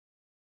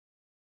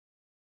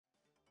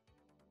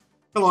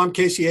Hello, I'm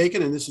Casey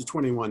Aiken, and this is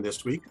 21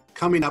 This Week.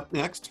 Coming up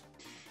next,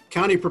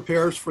 county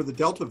prepares for the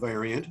Delta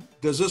variant.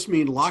 Does this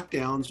mean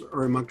lockdowns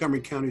are in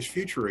Montgomery County's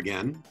future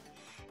again?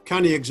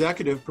 County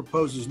executive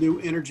proposes new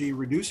energy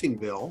reducing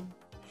bill.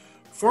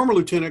 Former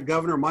Lieutenant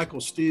Governor Michael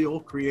Steele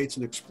creates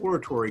an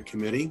exploratory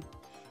committee.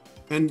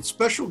 And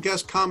special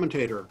guest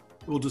commentator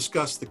will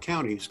discuss the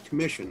county's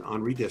commission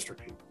on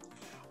redistricting.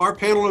 Our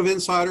panel of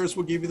insiders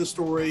will give you the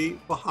story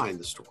behind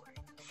the story.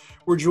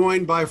 We're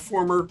joined by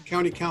former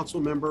county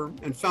council member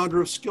and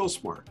founder of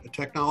SkillSmart, a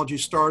technology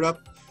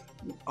startup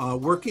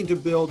working to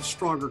build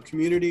stronger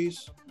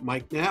communities,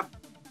 Mike Knapp,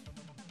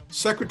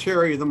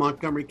 Secretary of the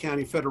Montgomery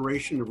County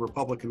Federation of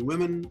Republican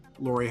Women,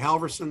 Laurie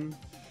Halverson,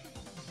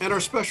 and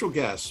our special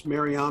guest,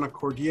 Mariana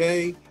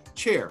Cordier,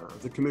 Chair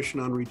of the Commission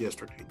on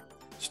Redistricting.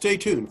 Stay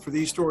tuned for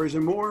these stories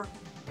and more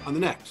on the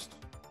next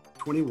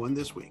 21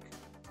 This Week.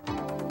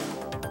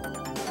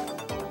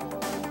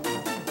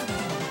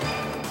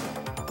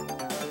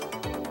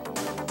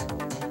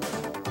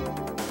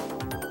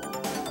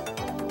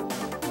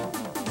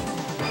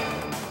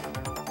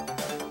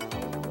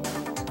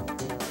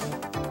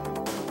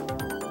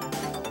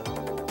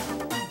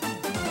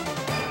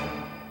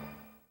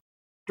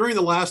 During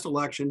the last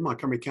election,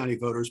 Montgomery County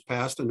voters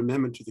passed an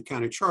amendment to the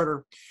county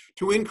charter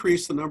to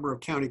increase the number of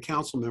county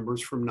council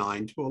members from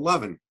 9 to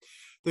 11.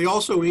 They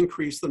also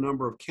increased the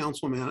number of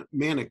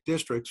councilmanic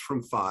districts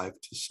from 5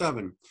 to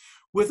 7.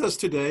 With us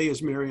today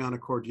is Mariana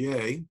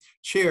Cordier,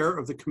 Chair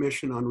of the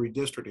Commission on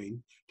Redistricting,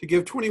 to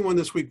give 21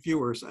 This Week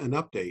viewers an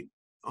update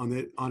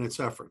on its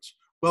efforts.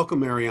 Welcome,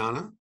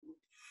 Mariana.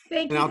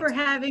 Thank you for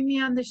having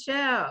me on the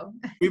show.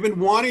 We've been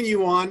wanting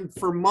you on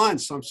for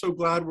months. I'm so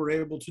glad we're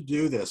able to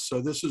do this. So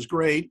this is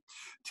great.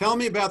 Tell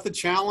me about the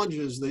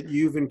challenges that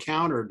you've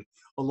encountered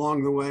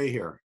along the way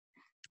here.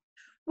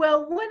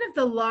 Well, one of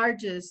the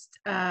largest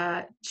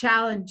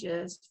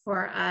challenges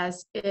for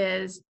us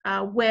is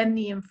when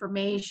the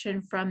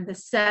information from the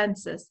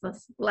census, the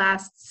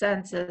last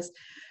census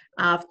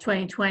of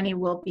 2020,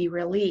 will be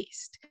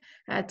released.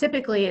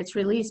 Typically, it's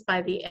released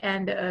by the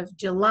end of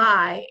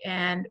July,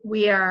 and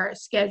we are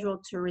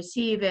scheduled to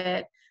receive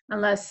it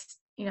unless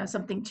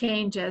something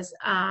changes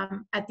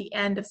at the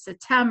end of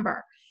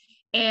September.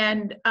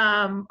 And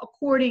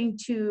according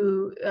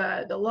to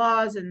the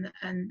laws and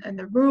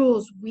the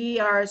rules, we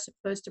are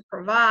supposed to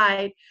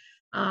provide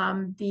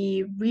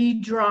the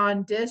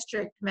redrawn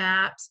district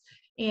maps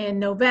in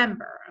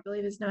November. I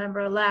believe it's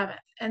November 11th.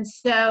 And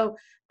so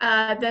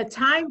the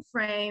time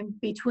frame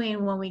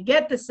between when we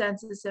get the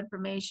census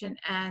information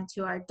and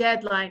to our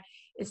deadline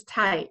is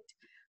tight.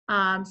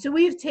 So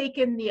we've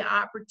taken the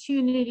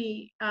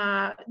opportunity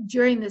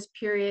during this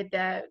period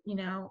that,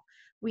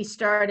 we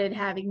started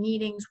having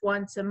meetings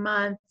once a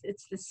month.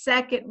 It's the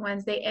second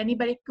Wednesday.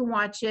 Anybody can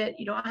watch it.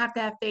 You don't have to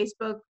have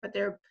Facebook, but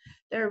they're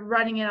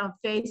running it on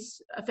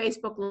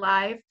Facebook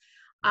Live.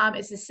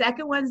 It's the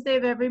second Wednesday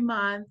of every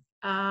month,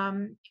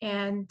 and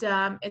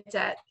it's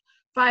at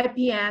 5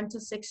 p.m. to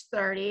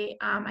 6:30.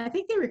 I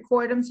think they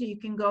record them so you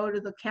can go to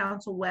the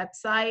council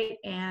website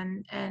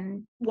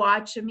and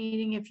watch a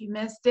meeting if you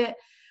missed it.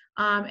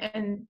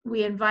 And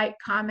we invite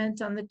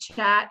comments on the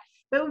chat.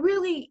 But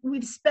really,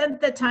 we've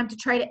spent the time to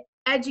try to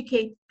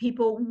educate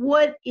people.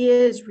 What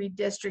is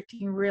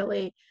redistricting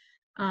really?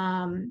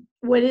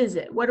 What is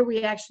it? What are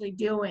we actually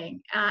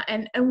doing?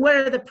 And what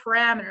are the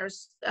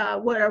parameters?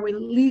 What are we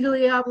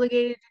legally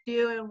obligated to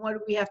do? And what do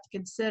we have to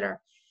consider?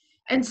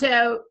 And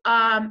so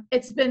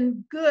it's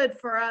been good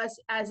for us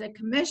as a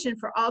commission,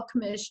 for all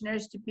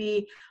commissioners, to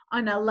be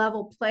on a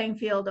level playing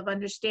field of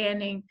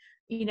understanding,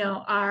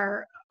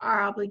 our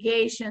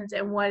obligations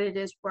and what it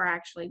is we're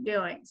actually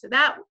doing. So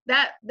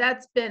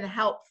that's been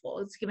helpful.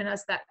 It's given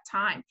us that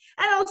time,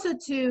 and also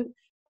to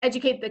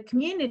educate the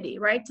community,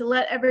 right? To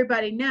let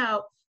everybody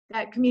know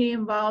that community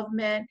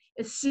involvement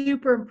is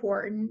super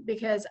important,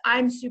 because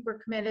I'm super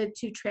committed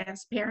to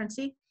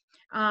transparency.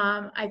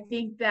 I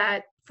think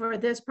that for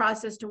this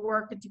process to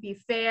work and to be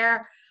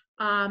fair,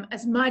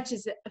 as much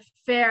as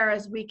fair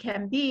as we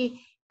can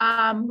be,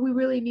 we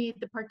really need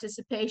the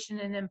participation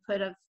and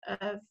input of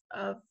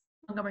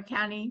Montgomery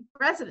County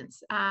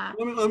residents.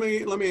 Let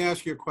me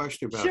ask you a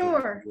question about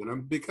sure.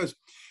 that, because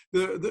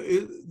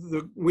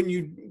when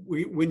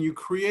you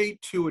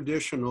create 2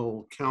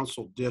 additional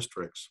council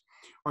districts,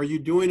 are you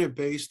doing it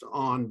based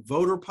on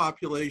voter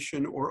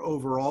population or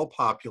overall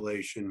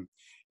population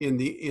in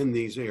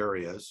these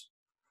areas?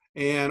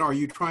 And are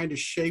you trying to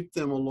shape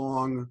them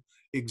along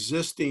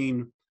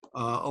existing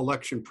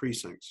election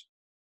precincts?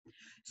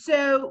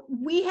 So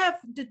we have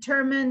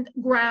determined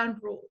ground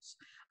rules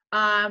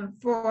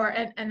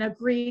and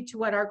agreed to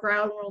what our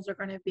ground rules are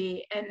going to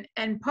be.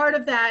 And part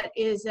of that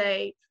is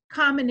a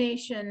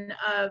combination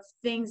of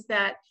things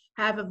that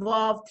have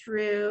evolved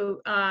through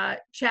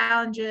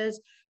challenges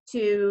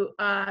to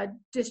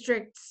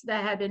districts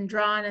that have been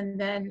drawn and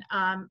then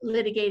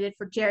litigated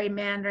for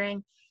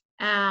gerrymandering,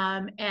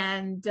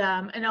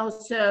 and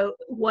also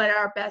what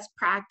our best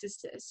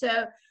practice is.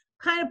 So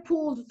kind of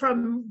pulled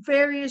from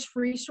various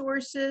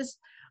resources,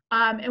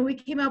 and we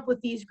came up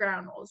with these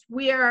ground rules.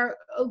 We are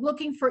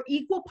looking for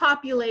equal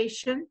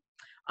population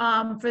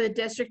for the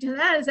district, and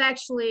that is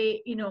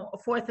actually, you know, a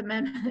 14th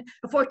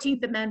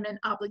Amendment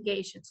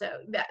obligation. So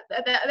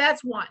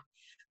that's one.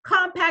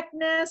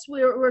 Compactness,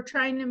 we're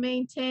trying to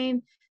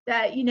maintain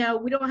that, you know,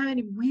 we don't have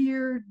any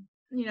weird,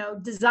 you know,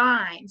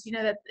 designs, you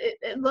know, that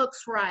it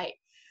looks right.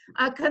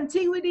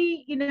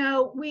 Contiguity, you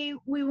know, we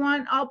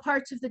want all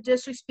parts of the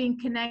districts being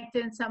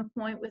connected at some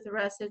point with the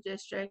rest of the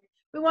district.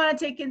 We want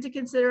to take into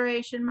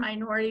consideration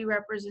minority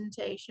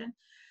representation.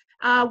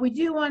 We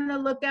do want to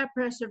look at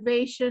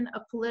preservation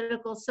of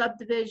political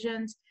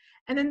subdivisions.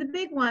 And then the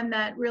big one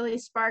that really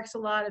sparks a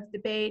lot of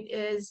debate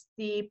is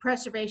the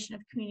preservation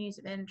of communities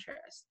of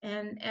interest.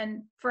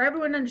 And for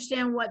everyone to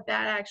understand what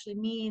that actually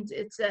means,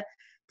 it's a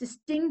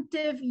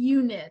distinctive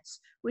units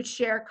which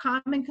share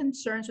common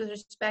concerns with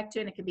respect to,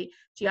 and it could be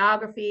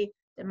geography,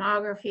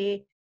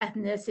 demography,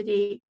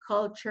 ethnicity,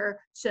 culture,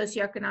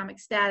 socioeconomic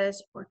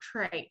status, or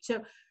trade.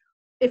 So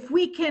if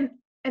we can,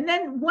 and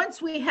then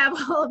once we have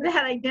all of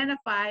that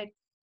identified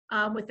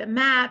with the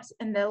maps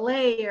and the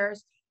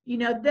layers, you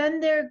know, then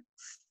there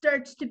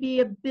starts to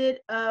be a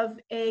bit of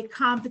a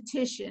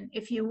competition,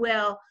 if you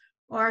will,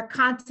 or a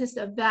contest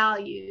of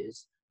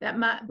values that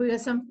might,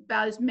 because some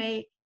values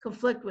may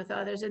conflict with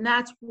others. And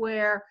that's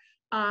where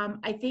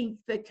I think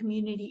the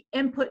community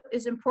input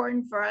is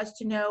important for us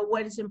to know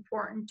what is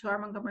important to our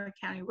Montgomery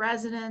County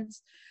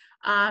residents.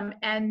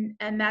 And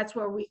that's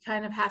where we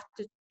kind of have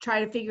to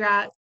try to figure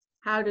out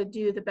how to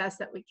do the best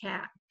that we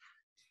can.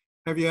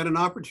 Have you had an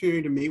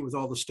opportunity to meet with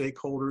all the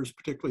stakeholders,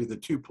 particularly the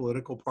two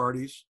political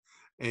parties?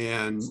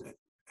 And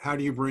how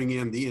do you bring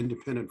in the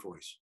independent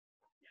voice?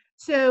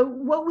 So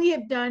what we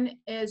have done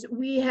is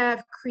we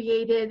have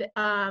created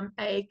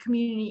a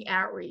community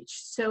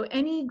outreach. So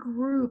any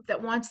group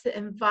that wants to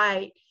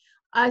invite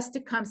us to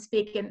come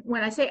speak, and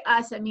when I say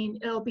us, I mean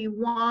it'll be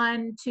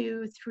 1,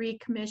 2, 3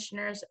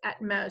 commissioners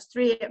at most,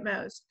 3 at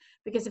most,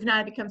 because if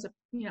not, it becomes a,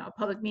 you know, a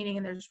public meeting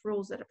and there's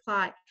rules that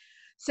apply.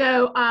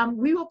 So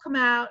we will come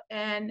out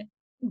and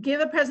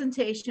give a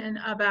presentation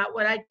about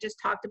what I just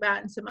talked about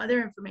and some other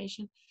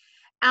information,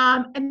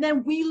 and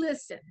then we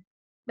listen.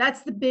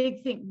 That's the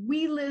big thing.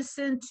 We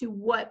listen to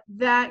what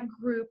that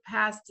group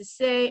has to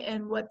say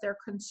and what their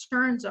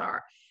concerns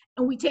are.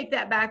 And we take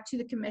that back to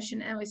the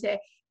commission and we say,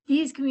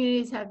 these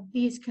communities have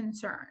these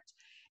concerns.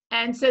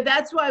 And so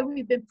that's why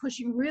we've been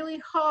pushing really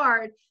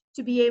hard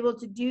to be able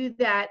to do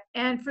that.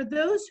 And for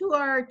those who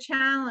are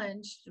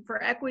challenged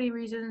for equity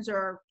reasons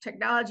or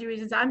technology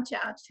reasons, I'm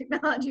challenged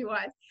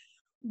technology-wise,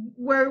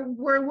 we're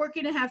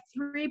working to have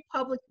 3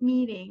 public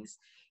meetings.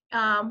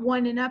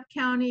 One in Up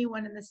County,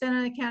 one in the center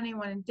of the county,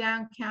 one in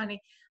Down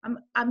County.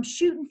 I'm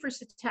shooting for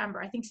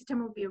September. I think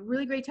September would be a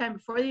really great time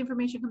before the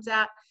information comes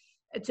out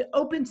to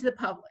open to the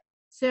public.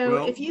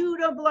 So if you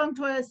don't belong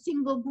to a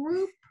single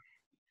group,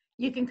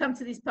 you can come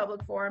to these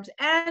public forums.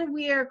 And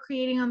we are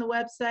creating on the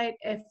website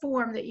a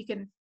form that you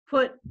can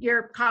put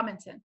your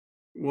comments in.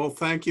 Well,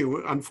 thank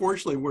you.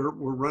 Unfortunately, we're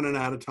running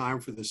out of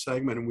time for this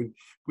segment, and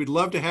we'd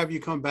love to have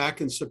you come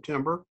back in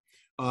September.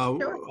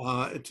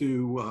 Sure.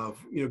 To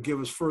you know,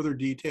 give us further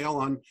detail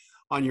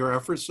on your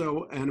efforts.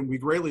 So, and we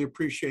greatly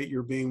appreciate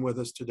your being with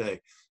us today.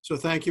 So,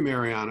 thank you,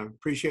 Mariana.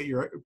 Appreciate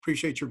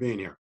your being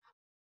here.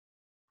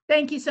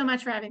 Thank you so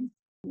much for having me.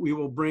 We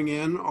will bring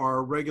in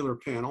our regular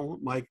panel,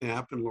 Mike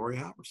Knapp and Laurie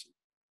Halverson.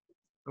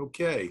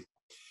 Okay.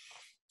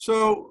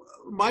 So,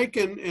 Mike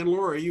and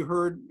Laurie, you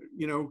heard,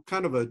 you know,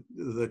 kind of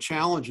the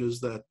challenges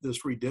that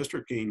this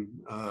redistricting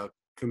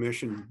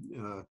commission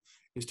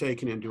is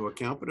taking into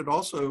account, but it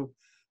also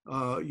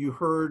you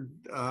heard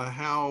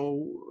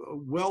how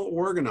well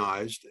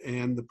organized,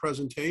 and the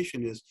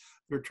presentation is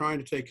they're trying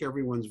to take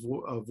everyone's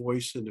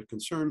voice into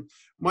concern.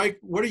 Mike,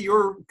 what are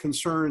your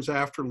concerns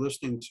after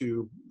listening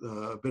to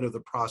a bit of the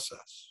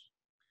process?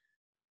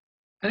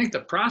 I think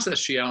the process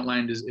she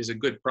outlined is a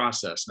good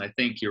process. And I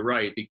think you're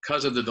right.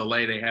 Because of the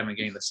delay they haven't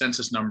gained the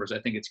census numbers, I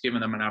think it's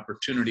given them an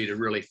opportunity to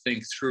really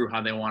think through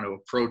how they want to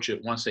approach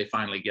it once they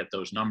finally get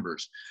those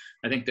numbers.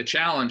 I think the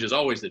challenge is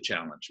always the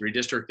challenge.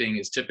 Redistricting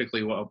is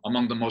typically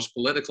among the most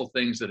political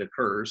things that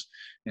occurs.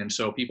 And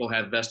so people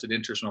have vested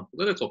interest from a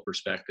political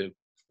perspective.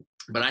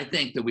 But I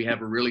think that we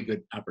have a really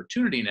good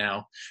opportunity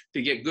now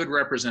to get good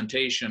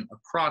representation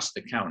across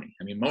the county.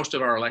 I mean, most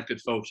of our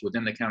elected folks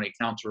within the county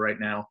council right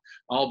now,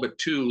 all but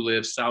 2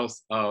 live south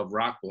of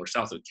Rockville or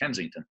south of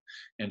Kensington.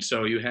 And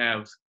so you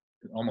have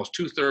almost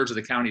 2/3 of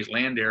the county's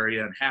land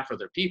area and half of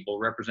their people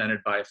represented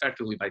by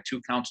effectively by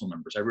 2 council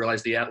members. I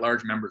realize the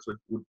at-large members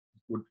would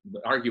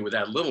argue with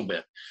that a little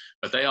bit,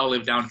 but they all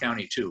live down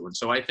county too. And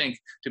so I think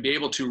to be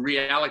able to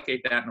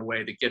reallocate that in a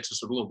way that gets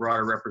us a little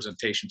broader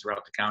representation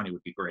throughout the county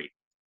would be great.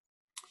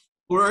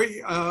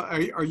 Laurie,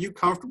 are you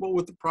comfortable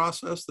with the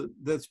process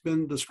that's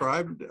been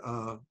described?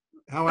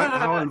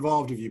 How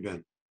involved have you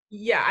been?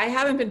 Yeah, I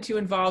haven't been too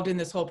involved in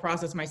this whole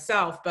process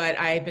myself, but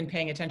I've been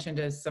paying attention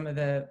to some of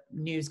the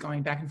news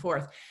going back and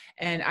forth.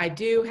 And I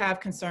do have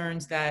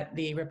concerns that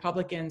the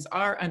Republicans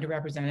are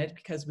underrepresented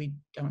because we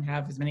don't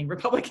have as many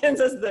Republicans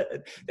as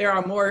there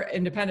are more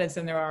independents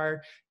than there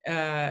are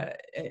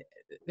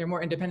there are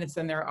more independents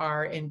than there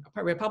are in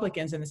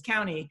Republicans in this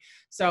county.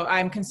 So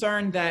I'm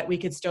concerned that we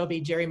could still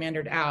be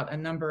gerrymandered out. A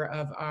number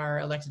of our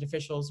elected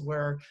officials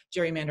were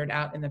gerrymandered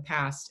out in the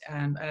past.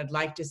 And I'd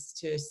like to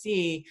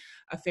see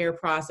a fair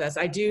process.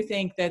 I do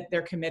think that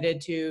they're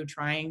committed to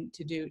trying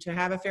to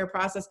have a fair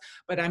process,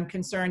 but I'm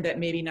concerned that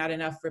maybe not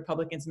enough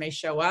Republicans may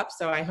show up.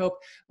 So I hope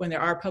when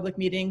there are public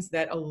meetings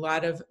that a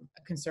lot of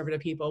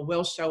conservative people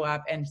will show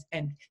up and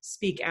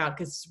speak out,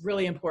 because it's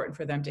really important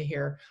for them to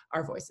hear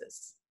our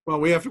voices. Well,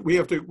 we have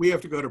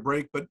to go to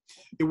break, but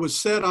it was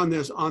said on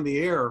the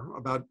air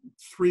about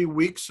 3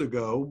 weeks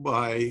ago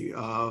by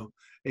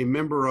a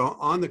member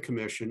on the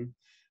commission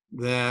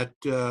that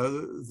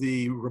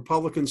the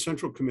Republican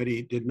Central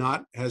Committee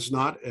has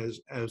not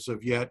as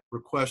of yet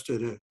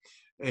requested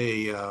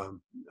the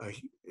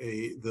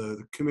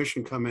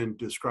commission come in and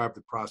describe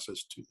the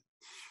process to them.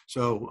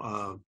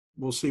 So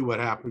we'll see what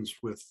happens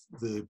with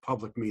the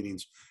public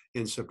meetings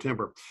in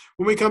September.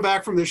 When we come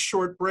back from this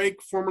short break,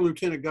 former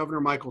Lieutenant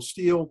Governor Michael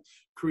Steele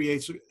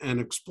creates an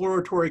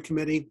exploratory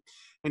committee,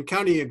 and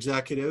County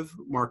Executive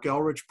Mark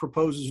Elrich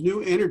proposes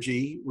new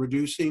energy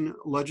reducing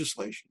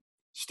legislation.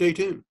 Stay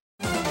tuned.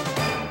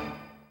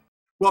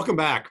 Welcome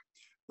back.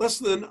 Less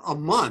than a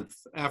month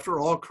after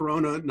all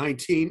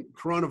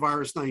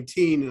coronavirus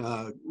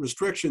 19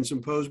 restrictions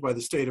imposed by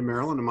the state of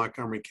Maryland and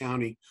Montgomery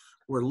County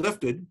were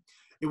lifted,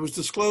 it was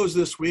disclosed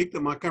this week that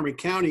Montgomery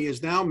County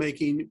is now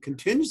making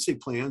contingency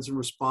plans in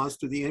response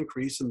to the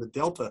increase in the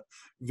Delta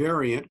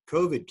variant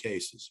COVID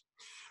cases.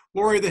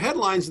 Laurie, the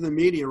headlines in the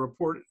media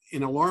report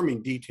in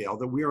alarming detail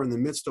that we are in the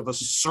midst of a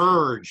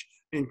surge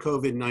in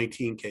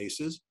COVID-19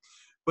 cases.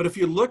 But if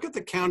you look at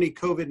the county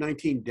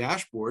COVID-19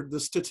 dashboard, the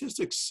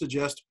statistics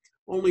suggest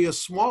only a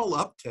small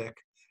uptick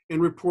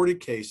in reported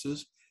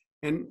cases,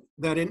 and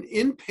that an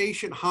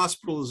inpatient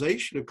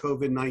hospitalization of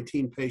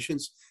COVID-19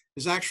 patients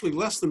is actually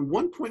less than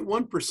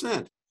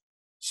 1.1%.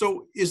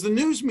 So is the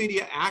news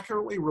media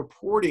accurately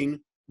reporting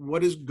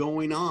what is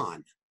going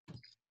on?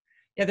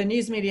 Yeah, the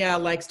news media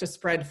likes to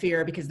spread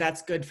fear because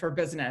that's good for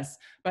business.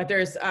 But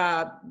there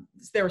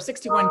were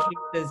 61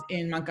 cases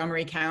in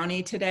Montgomery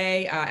County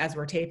today as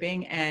we're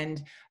taping,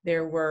 and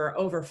there were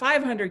over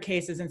 500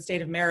 cases in the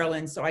state of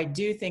Maryland. So I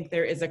do think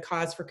there is a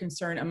cause for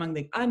concern among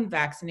the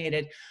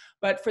unvaccinated.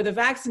 But for the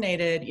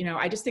vaccinated,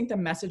 I just think the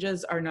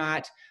messages are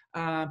not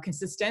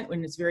consistent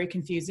when it's very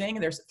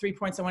confusing. There's 3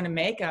 points I want to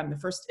make. The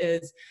first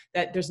is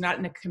that there's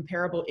not a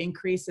comparable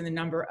increase in the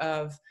number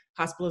of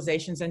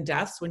hospitalizations and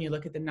deaths when you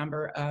look at the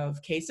number of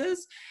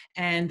cases.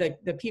 And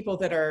the people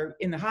that are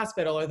in the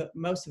hospital, or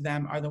most of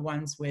them, are the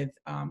ones with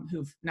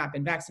who've not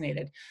been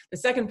vaccinated. The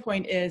second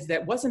point is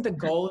that wasn't the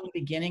goal in the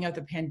beginning of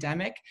the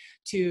pandemic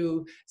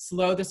to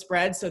slow the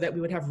spread so that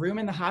we would have room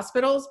in the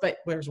hospitals, but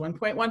there's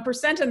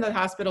 1.1% in the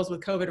hospitals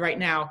with COVID right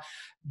now.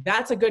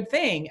 That's a good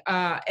thing.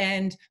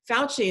 And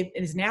Fauci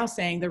is now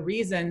saying the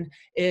reason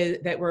is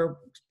that we're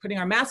putting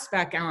our masks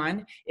back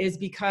on is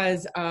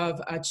because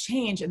of a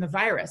change in the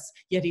virus.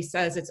 Yet he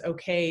says it's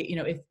okay,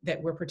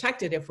 that we're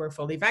protected if we're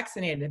fully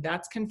vaccinated.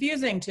 That's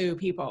confusing to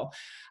people.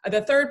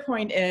 The third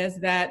point is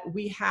that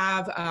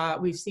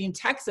we've seen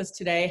Texas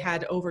today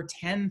had over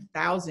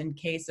 10,000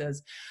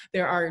 cases.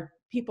 There are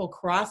people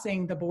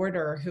crossing the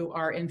border who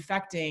are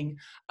infecting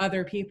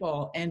other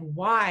people. And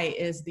why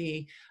is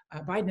the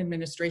Biden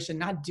administration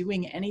not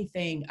doing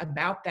anything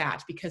about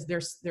that? Because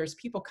there's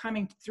people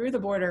coming through the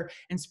border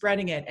and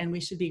spreading it, and we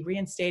should be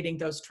reinstating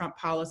those Trump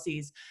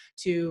policies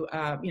to,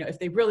 if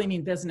they really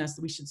mean business,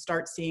 we should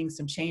start seeing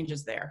some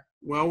changes there.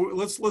 Well,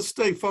 let's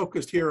stay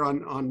focused here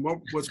on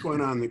what's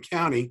going on in the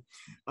county.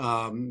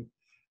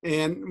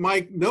 And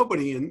Mike,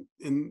 nobody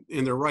in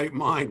their right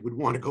mind would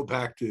want to go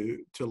back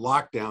to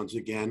lockdowns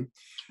again.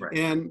 Right.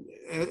 And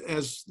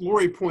as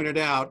Laurie pointed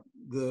out,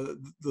 the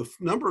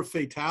number of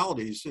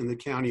fatalities in the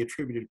county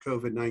attributed to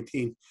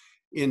COVID-19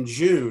 in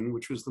June,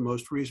 which was the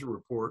most recent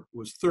report,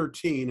 was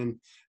 13. And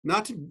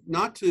not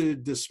to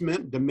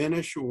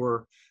diminish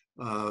or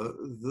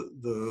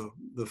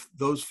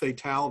those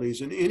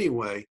fatalities in any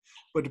way,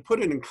 but to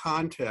put it in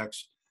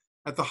context,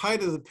 at the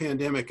height of the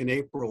pandemic in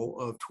April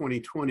of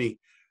 2020,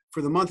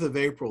 for the month of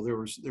April, there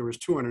was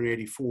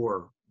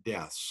 284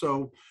 deaths.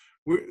 So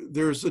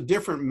there's a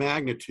different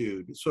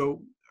magnitude.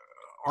 So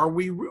are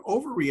we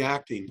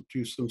overreacting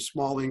to some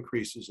small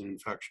increases in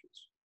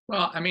infections?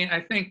 Well,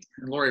 I think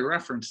Laurie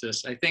referenced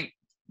this. I think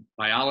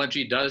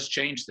biology does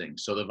change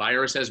things. So the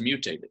virus has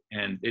mutated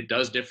and it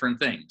does different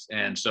things.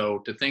 And so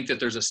to think that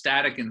there's a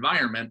static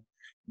environment,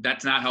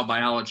 that's not how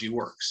biology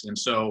works. And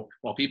so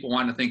while people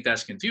want to think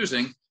that's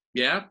confusing,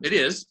 yeah, it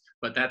is.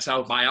 But that's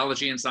how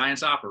biology and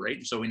science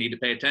operate. So we need to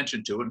pay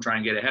attention to it and try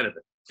and get ahead of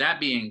it. That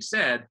being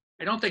said,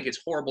 I don't think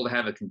it's horrible to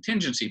have a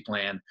contingency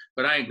plan,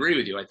 but I agree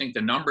with you. I think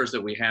the numbers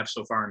that we have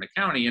so far in the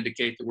county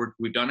indicate that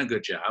we've done a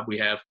good job. We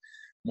have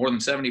more than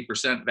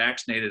 70%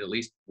 vaccinated, at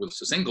least with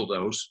a single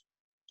dose.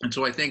 And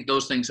so I think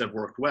those things have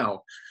worked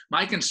well.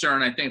 My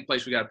concern, I think, the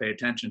place we got to pay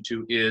attention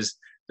to is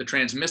the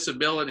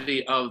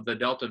transmissibility of the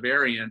Delta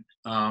variant,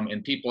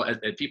 and people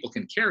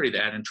can carry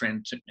that, and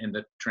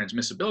the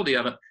transmissibility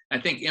of it, I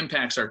think,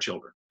 impacts our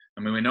children.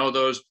 I mean, we know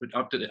those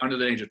under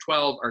the age of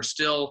 12 are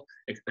still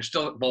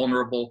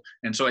vulnerable.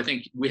 And so I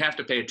think we have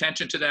to pay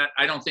attention to that.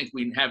 I don't think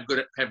we have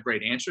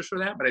great answers for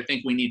that, but I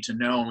think we need to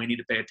know and we need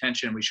to pay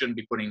attention. We shouldn't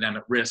be putting them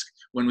at risk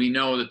when we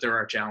know that there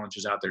are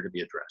challenges out there to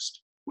be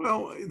addressed.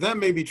 Well, that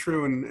may be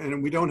true,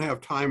 and we don't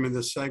have time in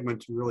this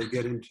segment to really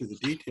get into the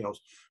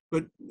details.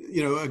 But,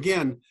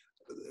 again,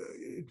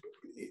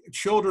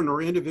 children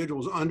or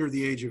individuals under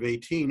the age of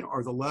 18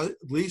 are the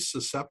least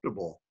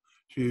susceptible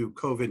to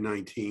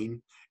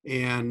COVID-19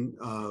 and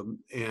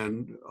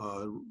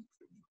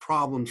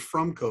problems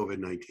from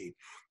COVID-19.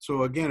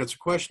 So again, it's a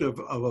question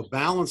of a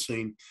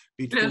balancing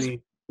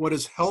between what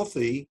is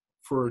healthy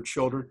for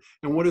children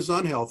and what is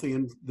unhealthy.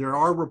 And there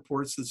are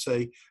reports that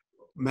say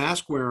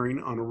mask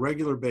wearing on a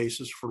regular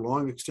basis for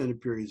long extended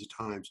periods of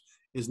times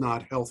is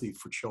not healthy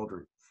for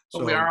children.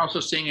 But we are also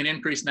seeing an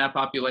increase in that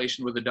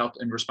population with the Delta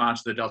in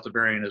response to the Delta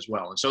variant as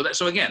well. And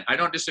so again, I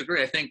don't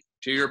disagree. I think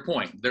to your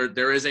point,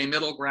 there is a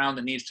middle ground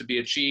that needs to be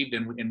achieved,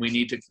 and we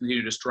need to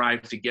continue to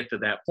strive to get to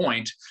that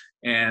point.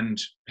 And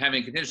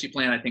having a contingency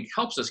plan, I think,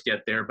 helps us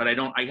get there. But I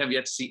have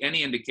yet to see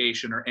any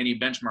indication or any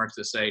benchmarks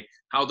to say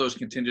how those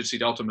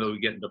contingencies ultimately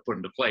get put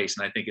into place.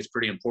 And I think it's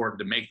pretty important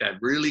to make that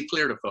really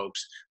clear to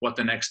folks what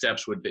the next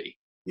steps would be.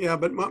 Yeah,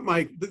 but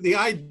the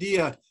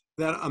idea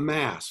that a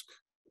mask,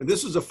 and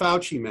this is a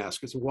Fauci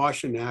mask, it's a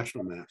Washington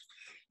National mask,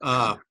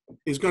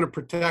 is going to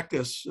protect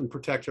us and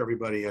protect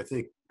everybody, I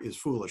think is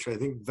foolish. I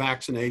think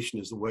vaccination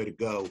is the way to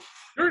go.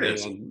 Sure it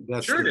is.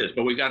 It is.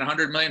 But we've got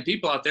 100 million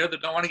people out there that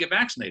don't want to get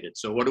vaccinated.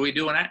 So what do we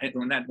do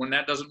when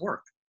that doesn't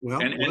work? Well,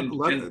 and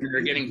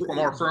they're getting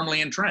more firmly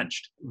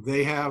entrenched.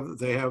 They have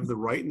the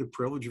right and the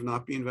privilege of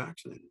not being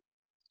vaccinated.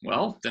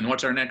 Well, then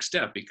what's our next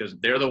step? Because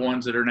they're the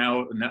ones that are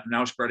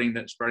now spreading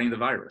the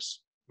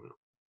virus.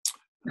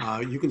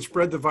 You can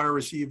spread the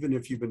virus even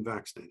if you've been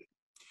vaccinated.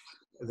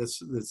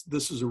 This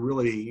is a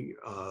really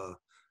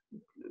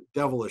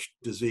devilish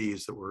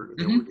disease that we're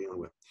dealing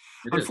with.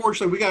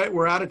 Unfortunately,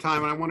 we're out of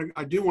time, and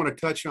I do want to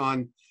touch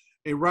on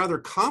a rather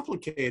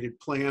complicated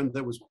plan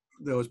that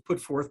was put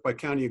forth by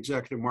County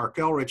Executive Mark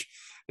Elrich,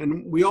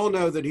 and we all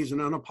know that he's an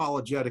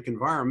unapologetic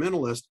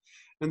environmentalist.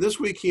 And this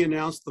week he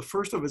announced the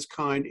first of its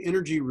kind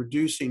energy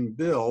reducing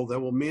bill that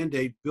will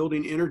mandate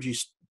building energy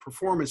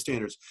performance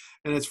standards.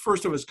 And it's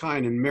first of its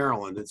kind in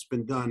Maryland. It's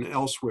been done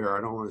elsewhere.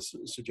 I don't want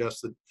to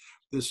suggest that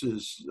this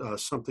is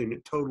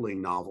something totally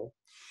novel,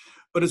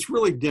 but it's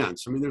really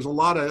dense. I mean, there's a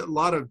lot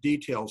of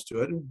details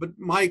to it. But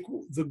Mike,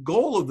 the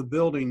goal of the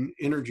building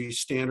energy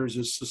standards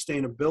is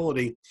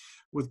sustainability,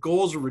 with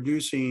goals of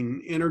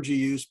reducing energy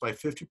use by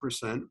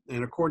 50%.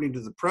 And according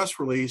to the press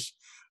release,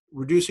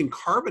 reducing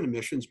carbon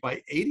emissions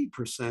by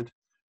 80%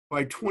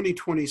 by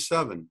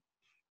 2027.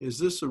 Is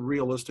this a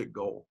realistic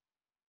goal?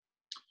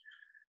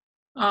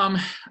 I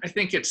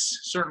think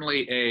it's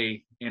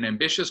certainly an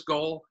ambitious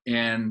goal,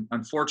 and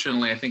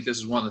unfortunately, I think this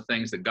is one of the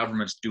things that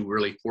governments do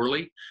really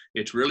poorly.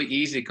 It's really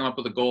easy to come up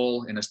with a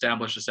goal and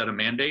establish a set of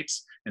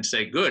mandates and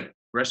say, good, the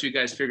rest of you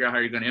guys figure out how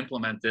you're going to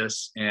implement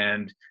this,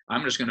 and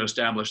I'm just going to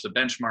establish the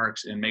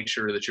benchmarks and make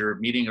sure that you're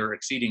meeting or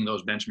exceeding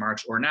those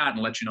benchmarks or not,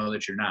 and let you know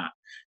that you're not.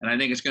 And I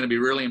think it's going to be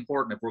really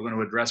important if we're going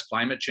to address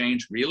climate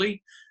change,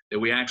 really, that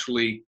we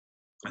actually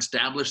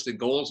establish the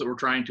goals that we're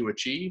trying to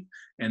achieve,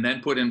 and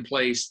then put in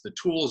place the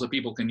tools that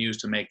people can use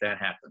to make that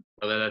happen.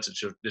 Whether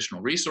that's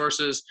additional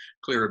resources,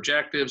 clear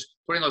objectives,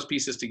 putting those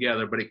pieces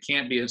together, but it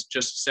can't be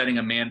just setting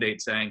a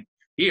mandate saying,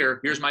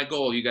 here's my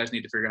goal, you guys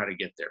need to figure out how to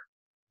get there.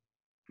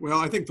 Well,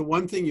 I think the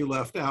one thing you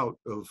left out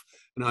of,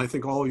 and I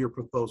think all your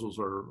proposals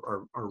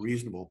are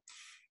reasonable,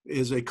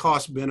 is a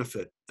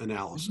cost-benefit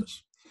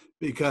analysis.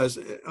 Because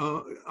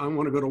I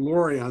want to go to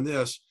Laurie on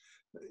this.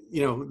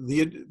 You know,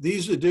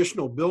 these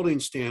additional building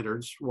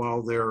standards,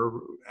 while they're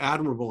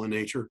admirable in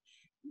nature,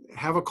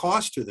 have a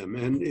cost to them.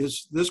 And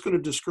is this going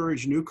to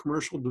discourage new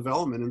commercial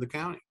development in the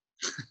county?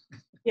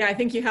 Yeah, I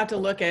think you have to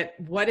look at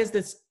what is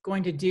this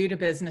going to do to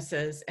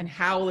businesses and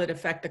how will it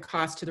affect the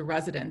cost to the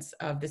residents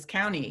of this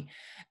county?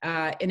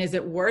 And is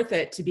it worth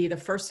it to be the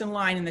first in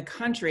line in the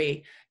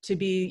country to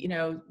be,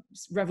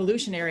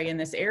 revolutionary in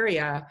this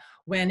area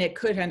when it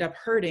could end up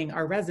hurting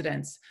our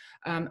residents?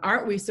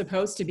 Aren't we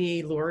supposed to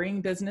be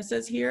luring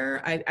businesses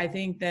here? I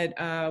think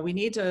that we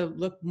need to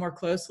look more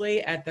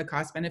closely at the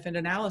cost benefit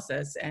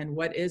analysis and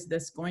what is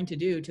this going to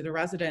do to the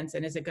residents,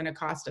 and is it going to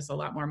cost us a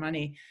lot more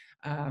money?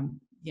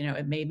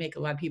 It may make a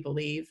lot of people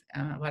leave.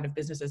 A lot of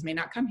businesses may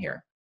not come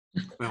here.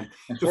 Well,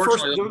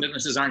 unfortunately, those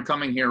businesses aren't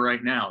coming here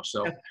right now,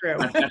 so that's true.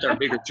 That's our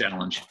bigger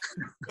challenge.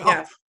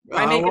 Yes.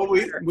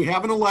 We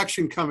have an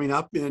election coming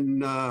up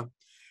in a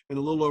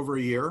little over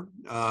a year,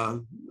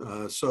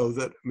 so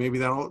that maybe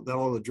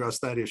that'll address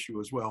that issue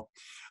as well.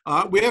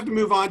 We have to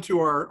move on to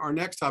our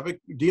next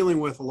topic, dealing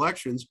with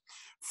elections.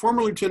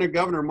 Former Lieutenant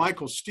Governor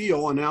Michael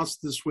Steele announced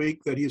this week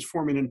that he is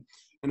forming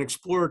an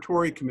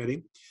exploratory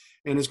committee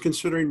and is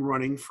considering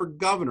running for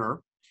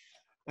governor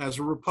as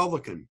a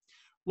Republican.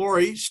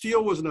 Laurie,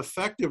 Steele was an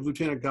effective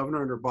lieutenant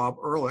governor under Bob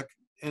Ehrlich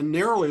and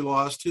narrowly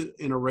lost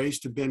in a race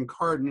to Ben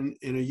Cardin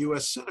in a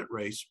U.S. Senate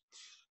race.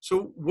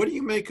 So what do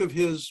you make of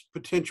his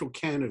potential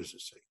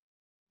candidacy?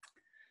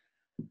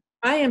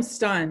 I am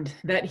stunned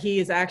that he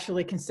is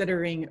actually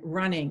considering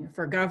running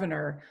for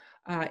governor.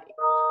 I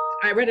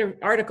read an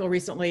article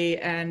recently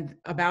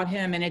about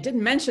him, and it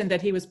didn't mention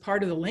that he was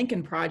part of the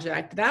Lincoln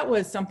Project. That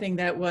was something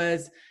that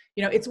was,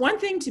 it's one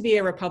thing to be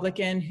a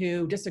Republican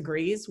who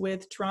disagrees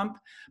with Trump,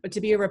 but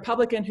to be a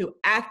Republican who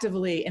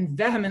actively and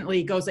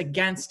vehemently goes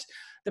against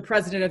the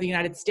president of the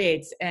United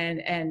States.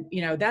 And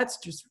that's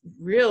just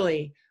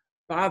really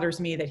bothers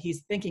me, that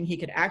he's thinking he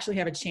could actually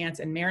have a chance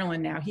in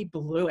Maryland now. He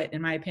blew it,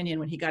 in my opinion,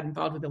 when he got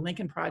involved with the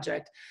Lincoln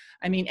Project.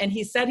 I mean, and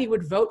he said he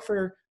would vote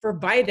for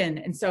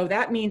Biden. And so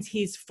that means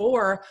he's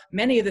for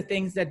many of the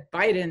things that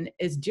Biden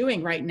is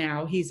doing right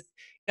now. He's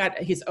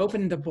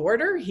opened the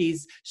border.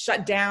 He's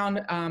shut down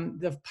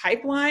the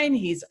pipeline.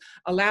 He's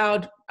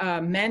allowed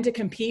men to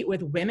compete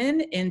with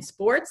women in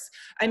sports.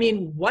 I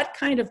mean, what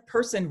kind of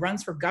person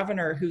runs for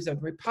governor who's a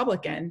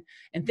Republican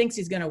and thinks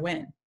he's going to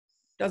win?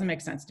 Doesn't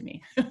make sense to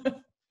me.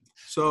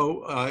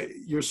 So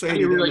you're saying how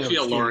do you really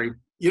feel, Laurie?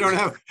 You don't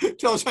have,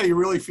 tell us how you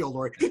really feel,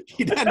 Laurie.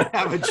 He doesn't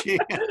have a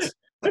chance.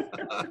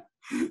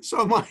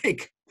 So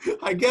Mike,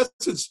 I guess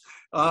it's,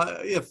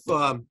 if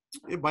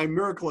by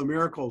miracle of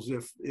miracles,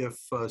 if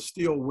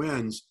Steele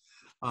wins,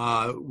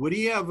 would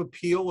he have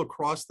appeal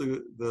across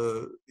in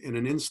a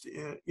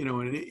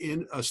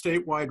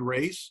statewide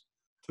race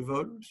to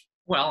voters?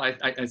 Well,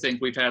 I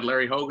think we've had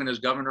Larry Hogan as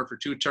governor for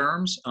 2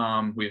 terms.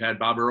 We've had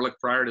Bob Ehrlich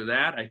prior to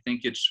that. I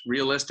think it's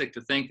realistic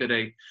to think that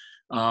a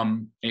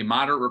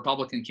moderate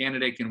Republican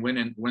candidate can win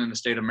in the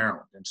state of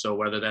Maryland. And so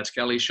whether that's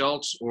Kelly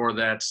Schultz or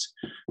that's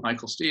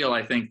Michael Steele,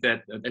 I think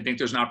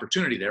there's an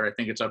opportunity there. I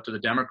think it's up to the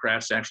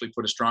Democrats to actually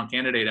put a strong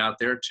candidate out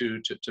there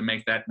to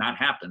make that not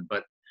happen.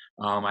 But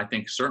I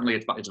think certainly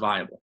it's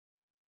viable.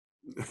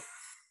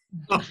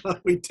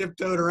 We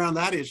tiptoed around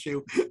that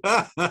issue.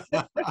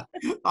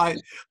 I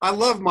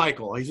love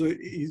Michael.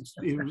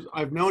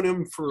 I've known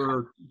him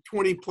for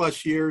 20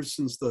 plus years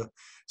since the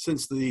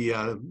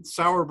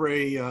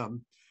Sauerbrey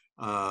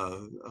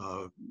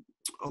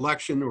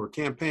election or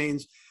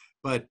campaigns,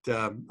 but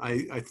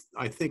I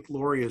think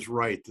Laurie is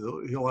right.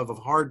 He'll have a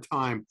hard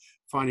time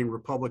finding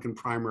Republican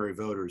primary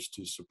voters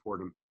to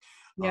support him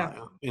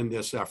in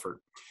this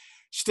effort.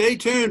 Stay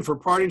tuned for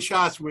parting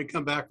shots when we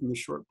come back from the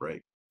short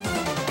break.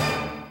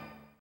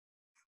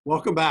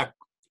 Welcome back.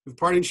 With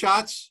parting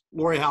shots,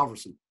 Laurie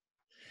Halverson.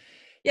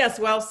 Yes,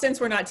 well,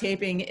 since we're not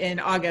taping in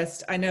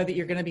August, I know that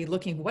you're going to be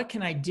looking, what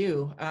can I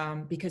do?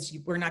 Because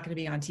we're not going to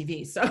be on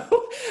TV. So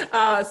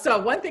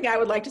one thing I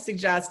would like to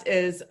suggest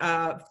is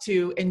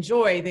to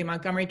enjoy the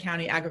Montgomery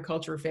County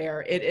Agriculture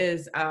Fair. It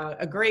is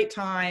a great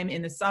time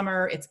in the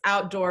summer. It's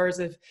outdoors.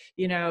 If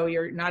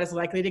you're not as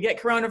likely to get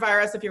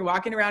coronavirus if you're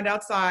walking around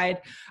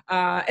outside.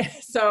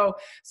 So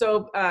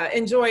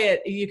enjoy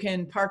it. You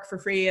can park for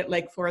free at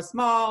Lake Forest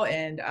Mall,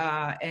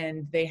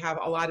 and they have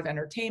a lot of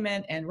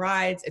entertainment and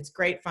rides. It's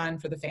great fun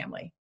for the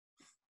family.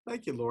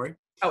 Thank you, Laurie.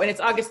 Oh, and it's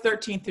August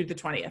 13th through the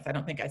 20th. I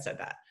don't think I said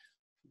that.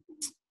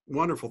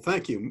 Wonderful.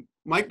 Thank you.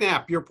 Mike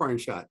Knapp, your parting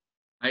shot.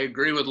 I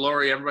agree with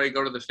Laurie. Everybody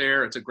go to the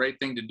fair. It's a great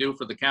thing to do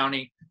for the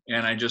county.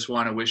 And I just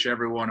want to wish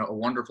everyone a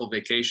wonderful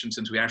vacation,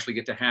 since we actually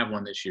get to have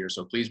one this year.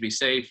 So please be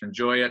safe,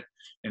 enjoy it,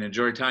 and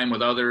enjoy time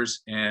with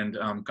others, and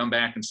come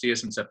back and see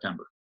us in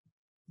September.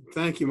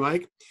 Thank you,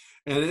 Mike.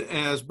 And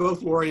as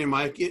both Laurie and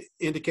Mike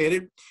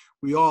indicated,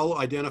 we all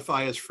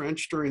identify as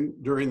French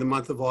during the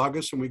month of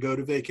August, and we go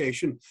to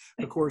vacation.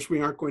 Of course, we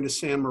aren't going to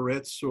San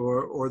Moritz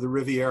or the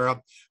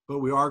Riviera, but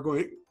we are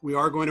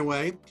going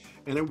away,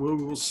 and we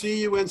will see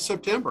you in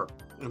September,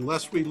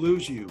 unless we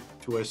lose you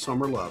to a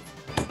summer love.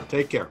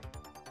 Take care.